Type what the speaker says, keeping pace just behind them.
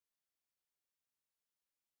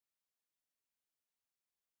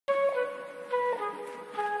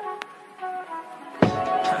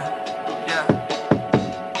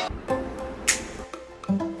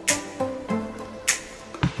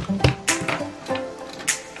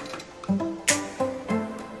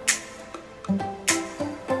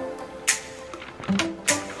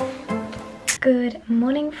Good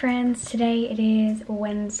morning friends, today it is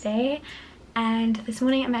Wednesday and this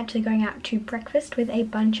morning I'm actually going out to breakfast with a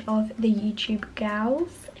bunch of the YouTube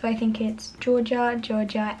gals. So I think it's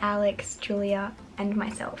Georgia, Alex, Julia and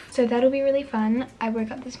myself. So that'll be really fun. I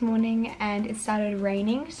woke up this morning and it started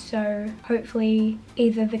raining, so hopefully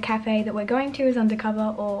either the cafe that we're going to is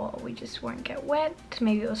undercover or we just won't get wet.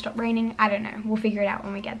 Maybe it'll stop raining. I don't know. We'll figure it out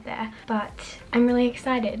when we get there. But I'm really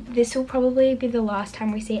excited. This will probably be the last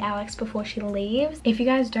time we see Alex before she leaves. If you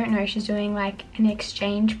guys don't know, she's doing like an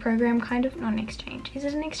exchange program, kind of. Not an exchange. Is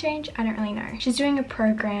it an exchange? I don't really know. She's doing a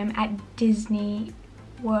program at Disney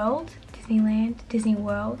World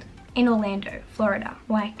in Orlando, Florida,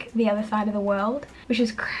 like the other side of the world, which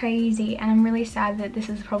is crazy. And I'm really sad that this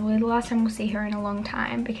is probably the last time we'll see her in a long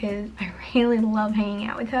time because I really love hanging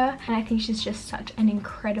out with her and I think she's just such an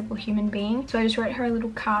incredible human being. So I just wrote her a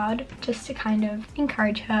little card just to kind of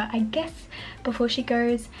encourage her, I guess, before she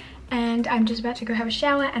goes. And I'm just about to go have a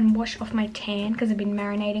shower and wash off my tan because I've been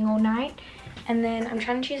marinating all night. And then I'm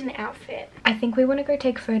trying to choose an outfit. I think we want to go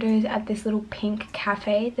take photos at this little pink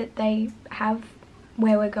cafe that they have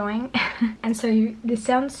where we're going. And so this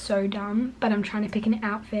sounds so dumb, but I'm trying to pick an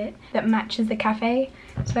outfit that matches the cafe.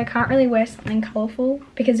 So I can't really wear something colourful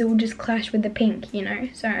because it will just clash with the pink, you know.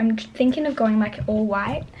 So I'm thinking of going like all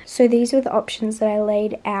white. So these were the options that I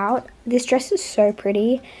laid out. This dress is so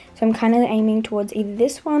pretty. So I'm kind of aiming towards either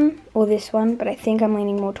this one or this one, but I think I'm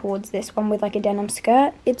leaning more towards this one with like a denim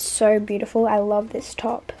skirt. It's so beautiful. I love this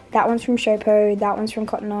top. That one's from Shopo, that one's from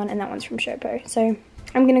Cotton On, and that one's from Shopo. So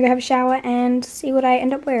I'm gonna go have a shower and see what I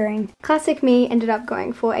end up wearing. Classic me ended up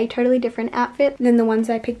going for a totally different outfit than the ones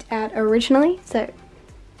I picked out originally. So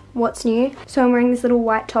what's new? So I'm wearing this little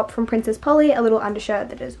white top from Princess Polly, a little undershirt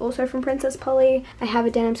that is also from Princess Polly. I have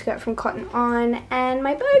a denim skirt from Cotton On and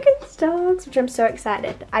my Birkenstocks, which I'm so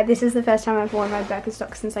excited. This is the first time I've worn my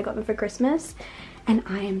Birkenstocks since I got them for Christmas and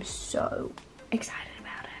I am so excited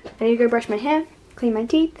about it. I need to go brush my hair, clean my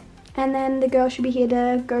teeth, and then the girl should be here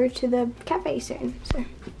to go to the cafe soon. So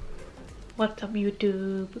what's up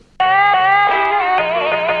YouTube?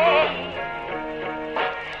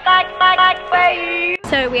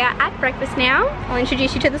 So we are at breakfast now. I'll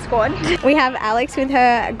introduce you to the squad. We have Alex with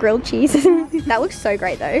her grilled cheese. That looks so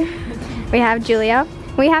great though. We have Julia,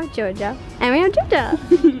 we have Georgia, and we have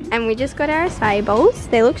Georgia. And we just got our acai bowls.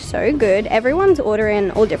 They look so good. Everyone's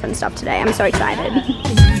ordering all different stuff today. I'm so excited.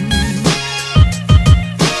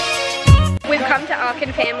 We've come to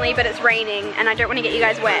Arkin Family, but it's raining and I don't want to get you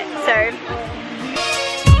guys wet, so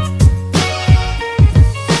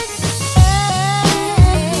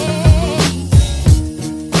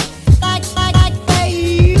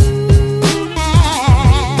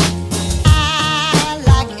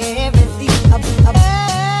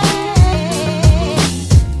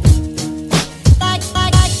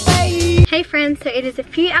so it is a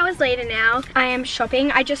few hours later now. I am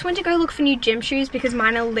shopping. I just went to go look for new gym shoes because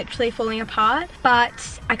mine are literally falling apart,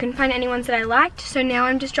 but I couldn't find any ones that I liked. So now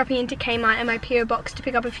I'm just dropping into Kmart and my PO box to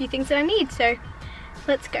pick up a few things that I need. So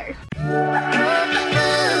let's go.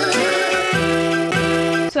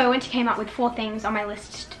 So I went to Kmart with 4 things on my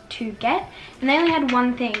list to get and they only had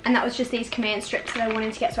one thing, and that was just these command strips that I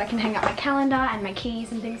wanted to get so I can hang up my calendar and my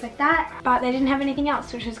keys and things like that, but they didn't have anything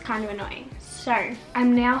else, which was kind of annoying. So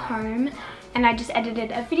I'm now home and I just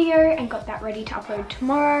edited a video and got that ready to upload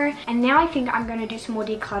tomorrow. And now I think I'm going to do some more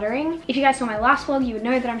decluttering. If you guys saw my last vlog, you would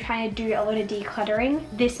know that I'm trying to do a lot of decluttering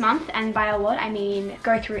this month. And by a lot, I mean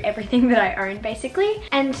go through everything that I own basically.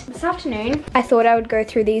 And this afternoon, I thought I would go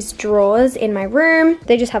through these drawers in my room.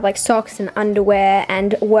 They just have like socks and underwear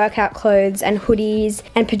and workout clothes and hoodies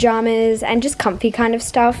and pajamas and just comfy kind of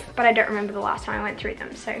stuff. But I don't remember the last time I went through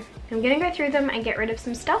them. So I'm going to go through them and get rid of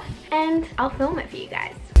some stuff and I'll film it for you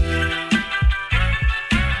guys.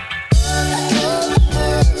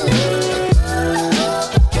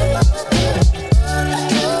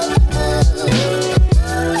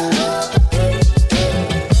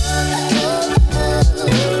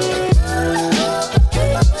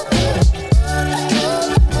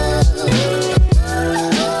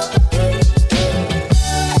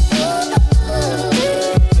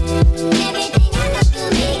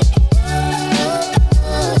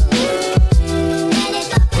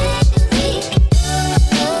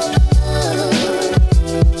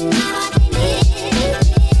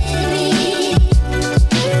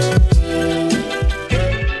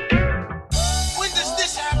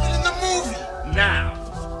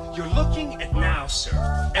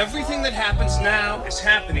 Everything that happens now is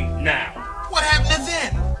happening now. What happened to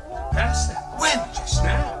then? Past that. When? Just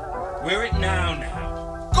now. We're at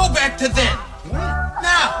now. Go back to then. When?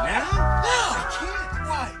 Now. Now? Now. I can't.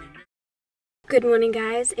 Why? Good morning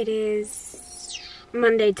guys, it is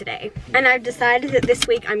Monday today, and I've decided that this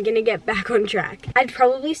week I'm gonna get back on track. I'd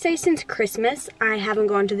probably say since Christmas I haven't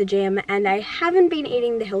gone to the gym, and I haven't been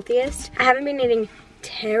eating the healthiest. I haven't been eating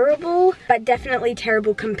terrible, but definitely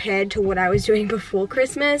terrible compared to what I was doing before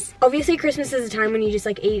Christmas. Obviously Christmas is a time when you just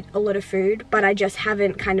like eat a lot of food, but I just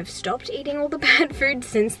haven't kind of stopped eating all the bad food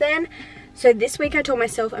since then. So this week I told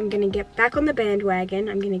myself I'm gonna get back on the bandwagon,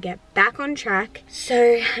 I'm gonna get back on track.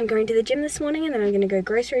 So I'm going to the gym this morning, and then I'm gonna go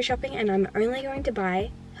grocery shopping, and I'm only going to buy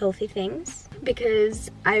healthy things because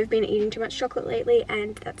I've been eating too much chocolate lately,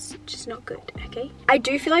 and that's just not good, okay? I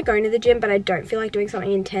do feel like going to the gym, but I don't feel like doing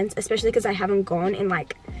something intense, especially because I haven't gone in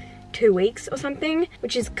like 2 weeks or something,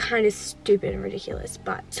 which is kind of stupid and ridiculous.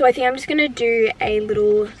 But so I think I'm just gonna do a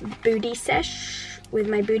little booty sesh with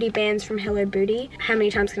my booty bands from Hello Booty. How many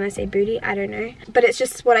times can I say booty? I don't know. But it's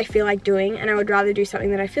just what I feel like doing, and I would rather do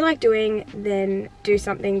something that I feel like doing than do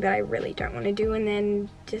something that I really don't want to do and then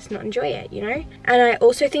just not enjoy it, you know? And I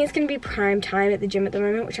also think it's going to be prime time at the gym at the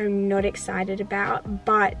moment, which I'm not excited about,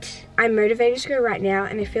 but I'm motivated to go right now,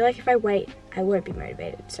 and I feel like if I wait, I won't be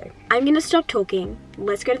motivated. So I'm going to stop talking.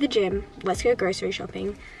 Let's go to the gym. Let's go grocery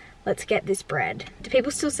shopping. Let's get this bread. Do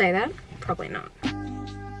people still say that? Probably not.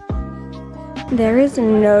 There is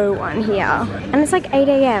no one here, and it's like 8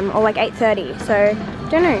 AM or like 8:30, so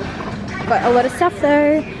don't know. Got a lot of stuff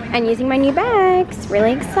though, and using my new bags,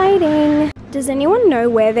 really exciting. Does anyone know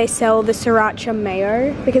where they sell the sriracha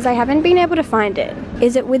mayo? Because I haven't been able to find it.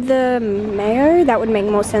 Is it with the mayo? That would make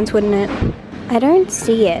more sense, wouldn't it? I don't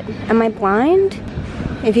see it. Am I blind?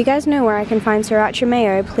 If you guys know where I can find sriracha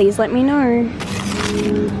mayo, please let me know.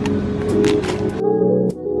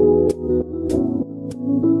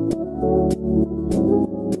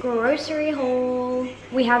 Grocery haul.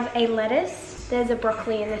 We have a lettuce. There's a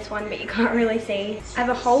broccoli in this one, but you can't really see. I have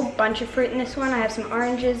a whole bunch of fruit in this one. I have some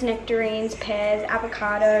oranges, nectarines, pears,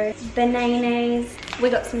 avocado, bananas. We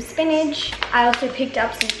got some spinach. I also picked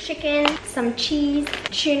up some chicken, some cheese,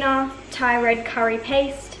 tuna, Thai red curry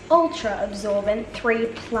paste, ultra absorbent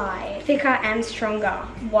 3-ply, thicker and stronger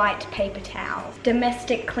white paper towel,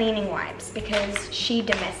 domestic cleaning wipes because she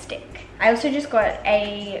domestic. I also just got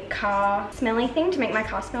a car smelly thing to make my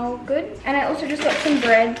car smell good. And I also just got some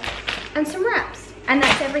bread and some wraps. And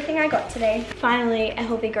that's everything I got today. Finally, a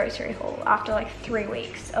healthy grocery haul after like 3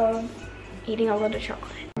 weeks of eating a lot of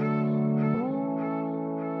chocolate.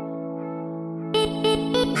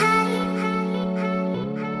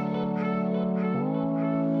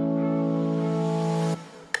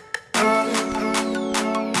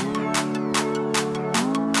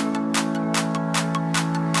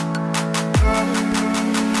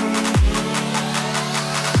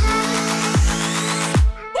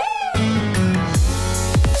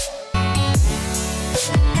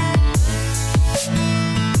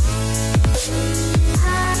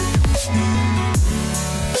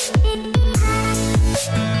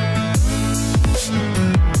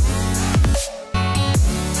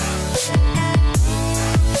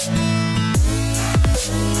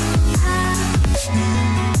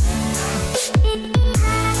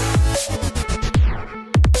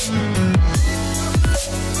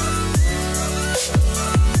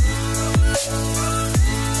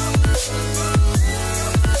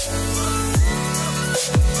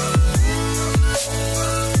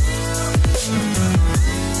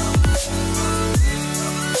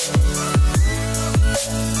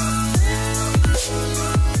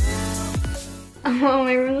 Oh,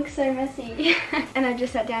 my room looks so messy. And I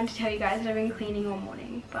just sat down to tell you guys that I've been cleaning all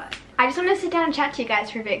morning, but I just want to sit down and chat to you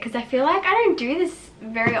guys for a bit because I feel like I don't do this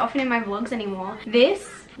very often in my vlogs anymore. This,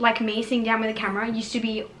 like me sitting down with a camera, used to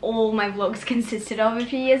be all my vlogs consisted of a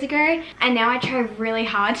few years ago, and now I try really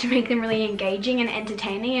hard to make them really engaging and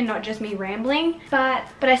entertaining and not just me rambling. But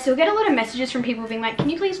I still get a lot of messages from people being like, can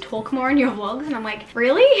you please talk more in your vlogs? And I'm like,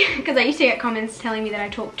 really? Because I used to get comments telling me that I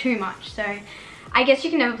talk too much, so I guess you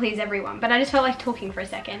can never please everyone, but I just felt like talking for a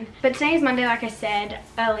second. But today is Monday, like I said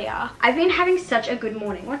earlier. I've been having such a good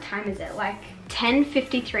morning. What time is it? Like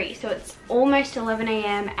 10:53, so it's almost 11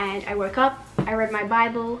 AM and I woke up, I read my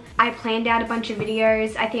Bible, I planned out a bunch of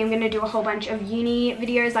videos. I think I'm gonna do a whole bunch of uni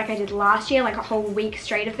videos like I did last year, like a whole week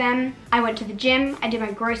straight of them. I went to the gym, I did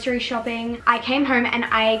my grocery shopping. I came home and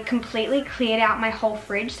I completely cleared out my whole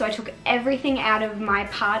fridge. So I took everything out of my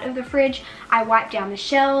part of the fridge. I wiped down the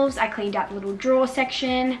shelves, I cleaned out the little drawer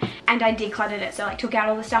section, and I decluttered it. So like took out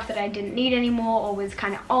all the stuff that I didn't need anymore or was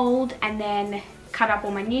kind of old, and then cut up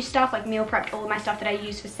all my new stuff, like meal prepped all of my stuff that I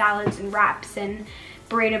use for salads and wraps and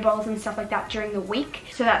burrito bowls and stuff like that during the week.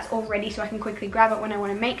 So that's all ready so I can quickly grab it when I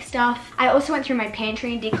want to make stuff. I also went through my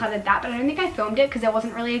pantry and decluttered that, but I don't think I filmed it because there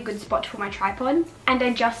wasn't really a good spot to put my tripod. And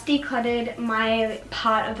I just decluttered my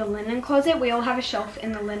part of the linen closet. We all have a shelf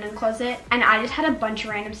in the linen closet, and I just had a bunch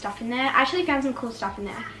of random stuff in there. I actually found some cool stuff in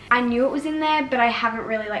there. I knew it was in there, but I haven't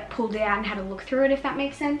really like pulled it out and had a look through it, if that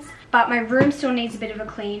makes sense. But my room still needs a bit of a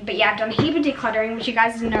clean. But yeah, I've done a heap of decluttering, which you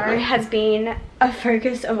guys know has been a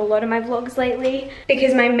focus of a lot of my vlogs lately,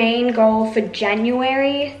 because my main goal for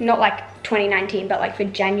January, not like 2019, but like for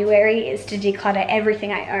January, is to declutter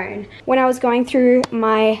everything I own. When I was going through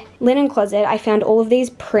my linen closet, I found all of these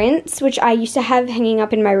prints, which I used to have hanging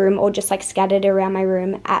up in my room or just like scattered around my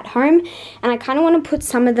room at home. And I kind of want to put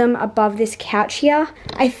some of them above this couch here.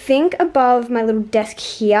 I think above my little desk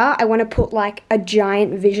here, I want to put like a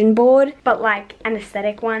giant vision board, but like an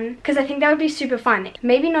aesthetic one, because I think that would be super fun.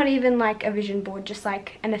 Maybe not even like a vision board, just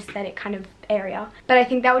like an aesthetic kind of area, but I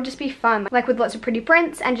think that would just be fun, like with lots of pretty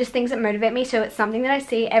prints and just things that motivate me, so it's something that I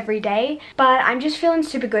see every day. But I'm just feeling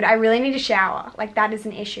super good. I really need a shower. Like, that is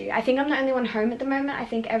an issue. I think I'm the only one home at the moment. I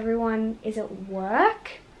think everyone is at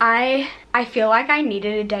work. I feel like I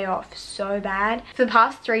needed a day off so bad. For the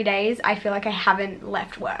past 3 days, I feel like I haven't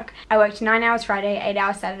left work. I worked 9 hours Friday, 8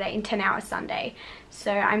 hours Saturday, and 10 hours Sunday.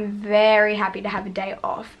 So I'm very happy to have a day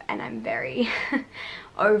off, and I'm very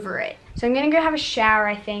over it. So I'm gonna go have a shower,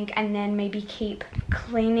 I think, and then maybe keep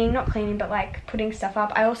cleaning, not cleaning, but like putting stuff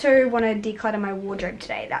up. I also want to declutter my wardrobe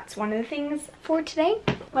today. That's one of the things for today.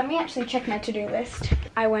 Let me actually check my to-do list.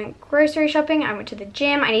 I went grocery shopping, I went to the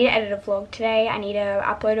gym, I need to edit a vlog today, I need to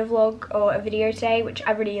upload a vlog or a video today, which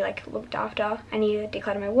I've already like looked after. I need to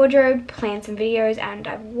declutter my wardrobe, plan some videos, and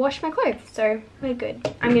I've washed my clothes, so we're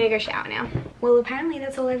good. I'm gonna go shower now. Well, apparently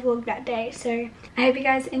that's all I vlogged that day, so I hope you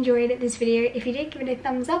guys enjoyed this video. If you did, give it a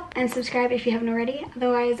thumbs up and subscribe if you haven't already.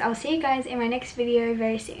 Otherwise, I'll see you guys in my next video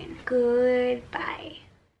very soon. Goodbye.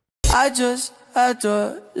 I just had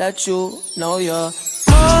to let you know you're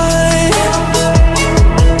mine.